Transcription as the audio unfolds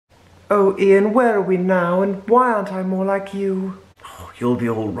Oh, Ian, where are we now, and why aren't I more like you? Oh, you'll be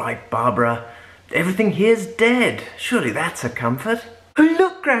all right, Barbara. Everything here's dead. Surely that's a comfort. Oh,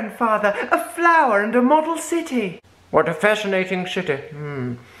 look, Grandfather, a flower and a model city. What a fascinating city.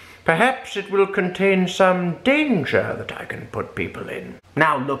 Perhaps it will contain some danger that I can put people in.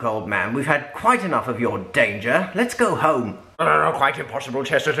 Now look, old man, we've had quite enough of your danger. Let's go home. No, quite impossible,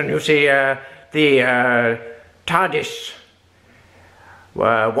 Chesterton. You see, the TARDIS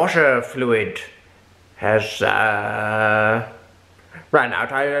washer fluid has ran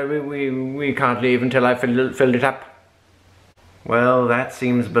out. We can't leave until I filled it up. Well, that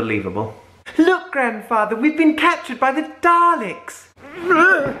seems believable. Look, Grandfather, we've been captured by the Daleks.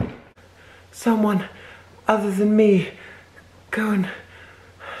 Someone other than me, go and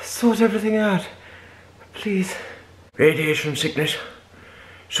sort everything out, please. Radiation sickness.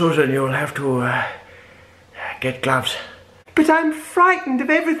 Susan, you'll have to get gloves. But I'm frightened of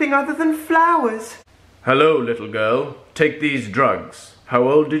everything other than flowers. Hello, little girl. Take these drugs. How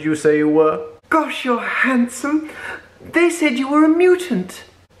old did you say you were? Gosh, you're handsome. They said you were a mutant.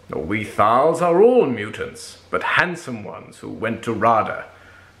 We Thals are all mutants, but handsome ones who went to Rada.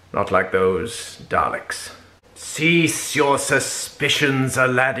 Not like those Daleks. Cease your suspicions,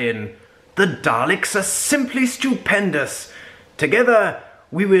 Aladdin. The Daleks are simply stupendous. Together,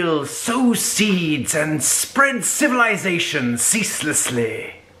 we will sow seeds and spread civilization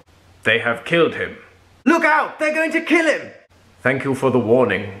ceaselessly. They have killed him. Look out! They're going to kill him! Thank you for the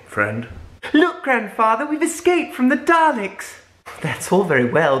warning, friend. Look, Grandfather, we've escaped from the Daleks. That's all very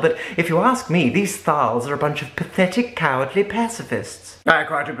well, but if you ask me, these Thals are a bunch of pathetic, cowardly pacifists. I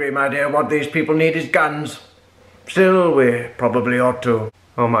quite agree, my dear. What these people need is guns. Still, we probably ought to.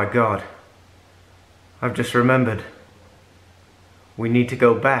 Oh my God. I've just remembered. We need to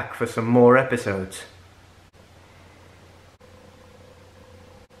go back for some more episodes.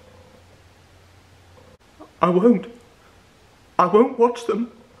 I won't watch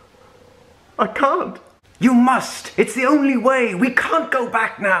them. I can't. You must! It's the only way! We can't go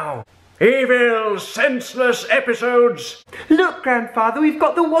back now! Evil, senseless episodes! Look, Grandfather, we've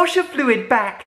got the washer fluid back.